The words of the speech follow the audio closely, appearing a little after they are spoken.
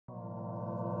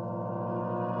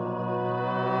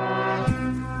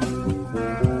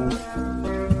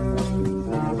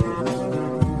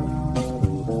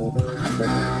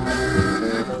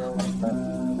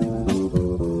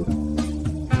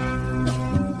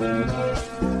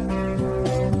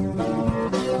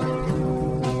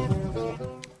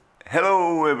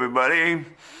Hello everybody.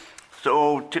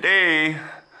 So today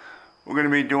we're going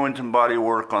to be doing some body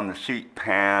work on the seat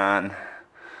pan,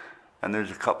 and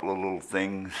there's a couple of little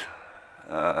things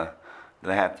that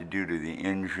I have to do to the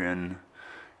engine,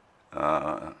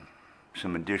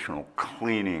 some additional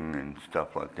cleaning and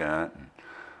stuff like that,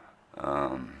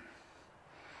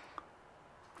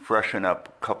 freshen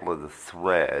up a couple of the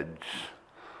threads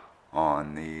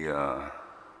on the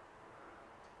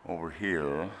over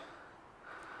here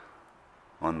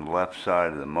on the left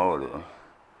side of the motor.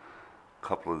 A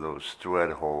couple of those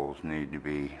thread holes need to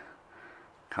be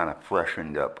kind of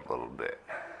freshened up a little bit.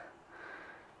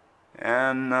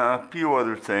 And a few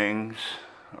other things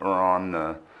are on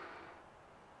the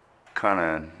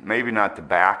kind of, maybe not the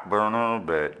back burner,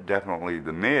 but definitely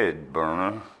the mid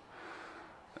burner,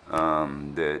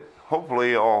 that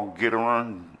hopefully I'll get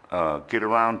around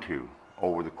to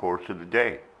over the course of the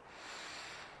day.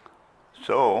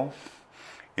 So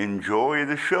enjoy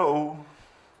the show.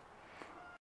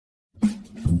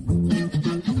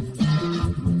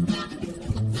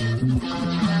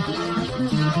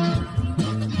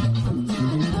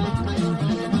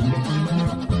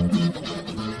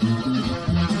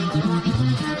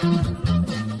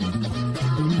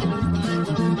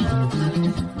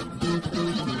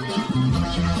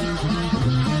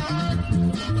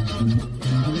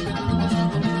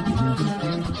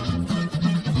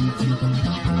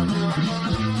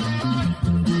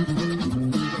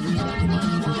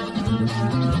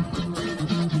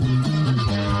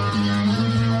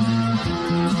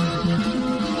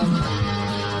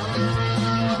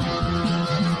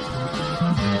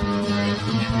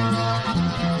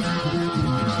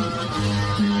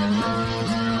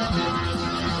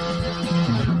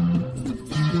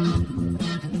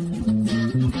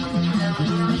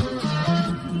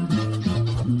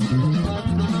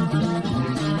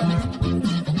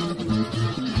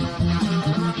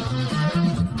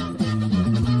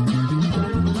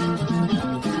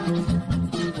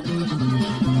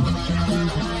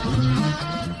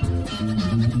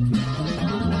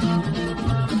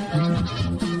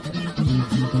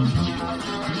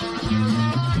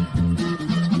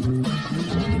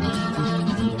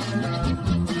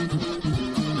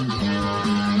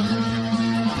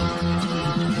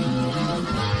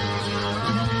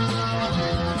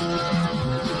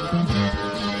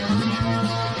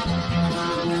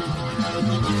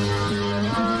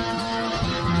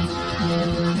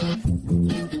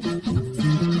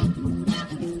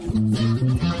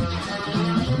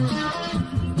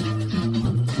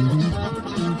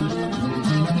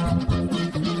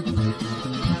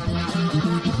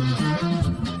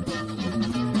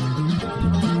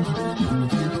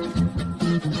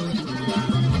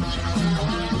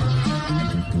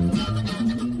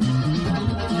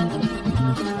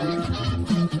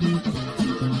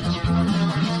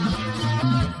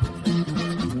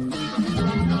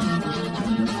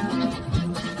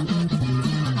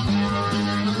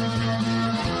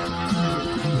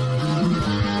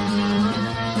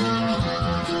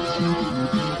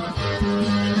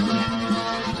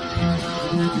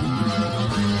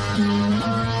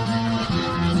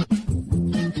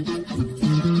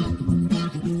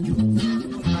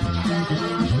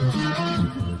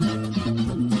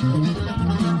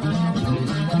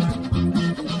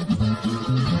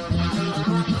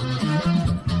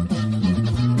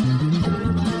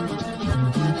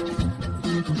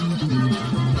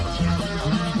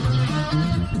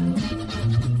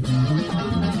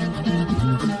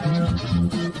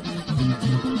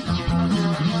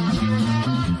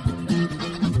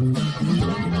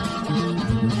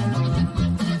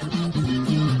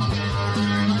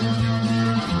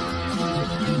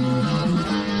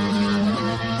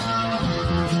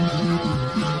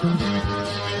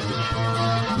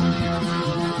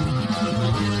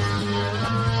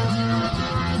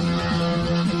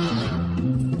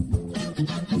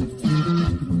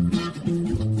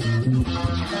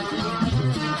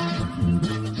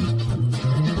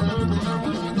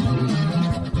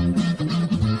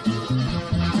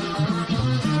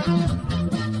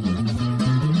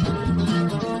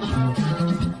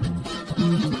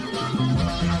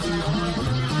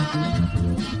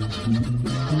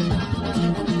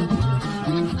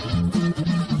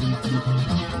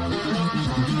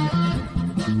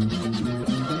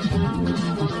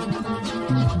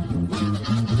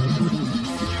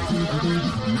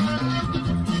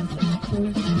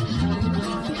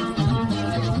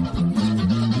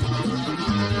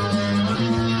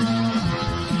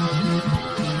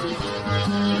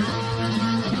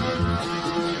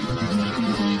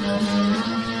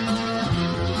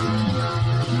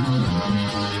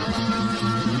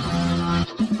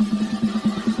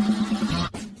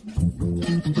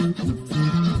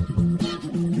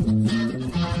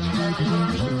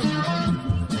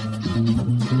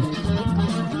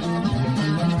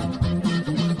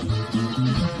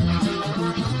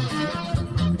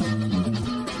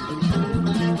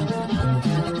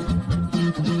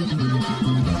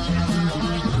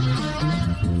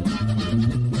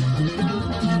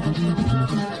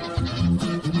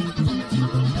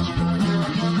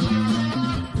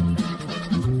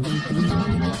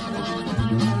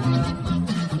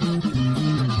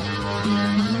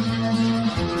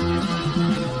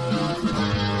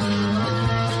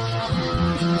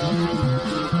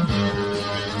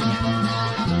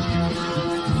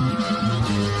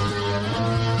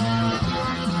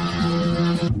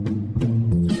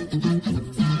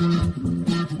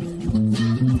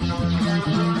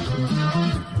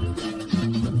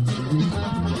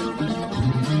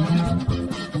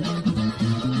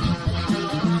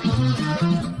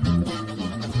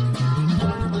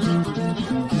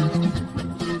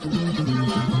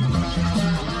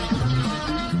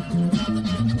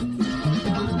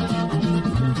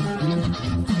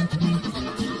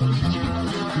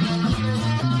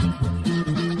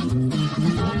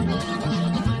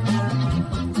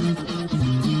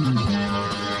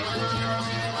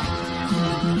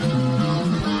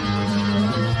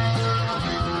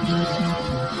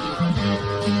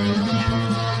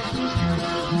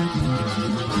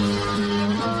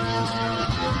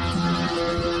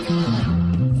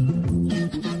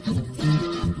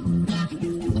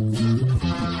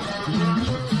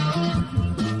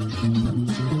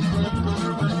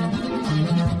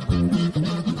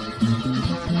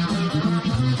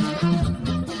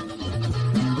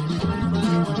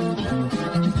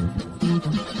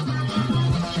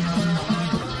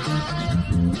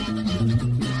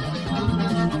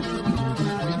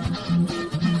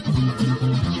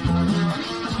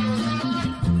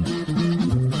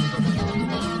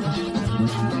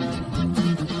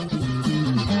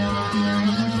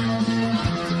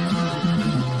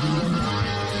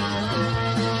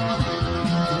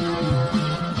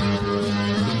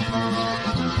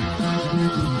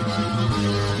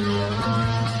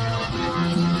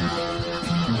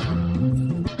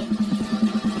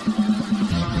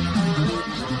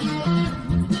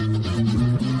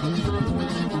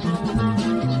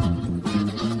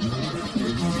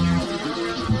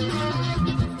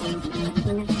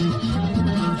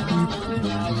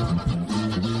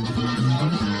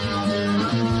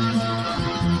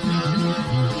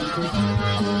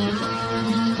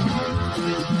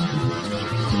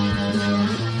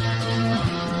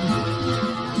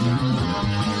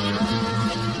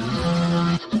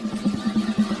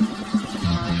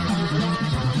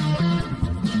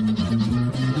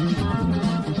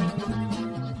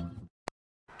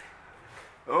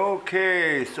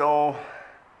 so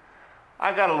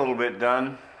I got a little bit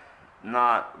done.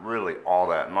 Not really all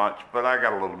that much, but I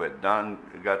got a little bit done.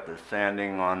 Got the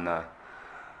sanding on the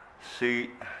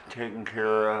seat taken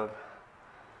care of,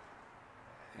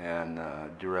 and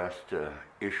addressed the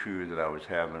issue that I was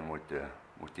having with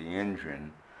the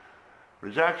engine. It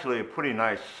was actually a pretty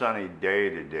nice sunny day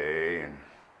today,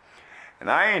 and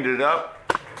I ended up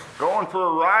going for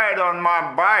a ride on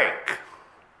my bike.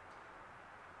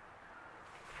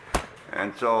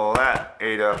 And so that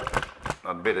ate up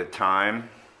a bit of time.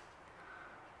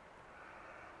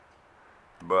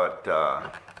 But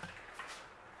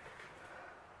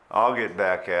I'll get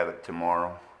back at it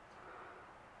tomorrow.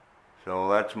 So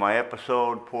that's my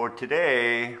episode for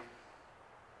today.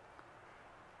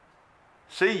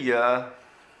 See ya.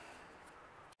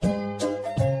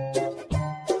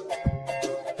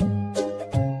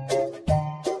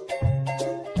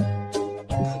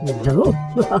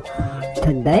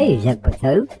 Today's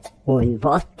episode was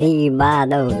brought to you by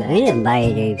those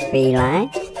innovative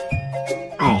felines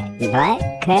at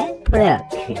Black Cat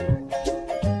Production.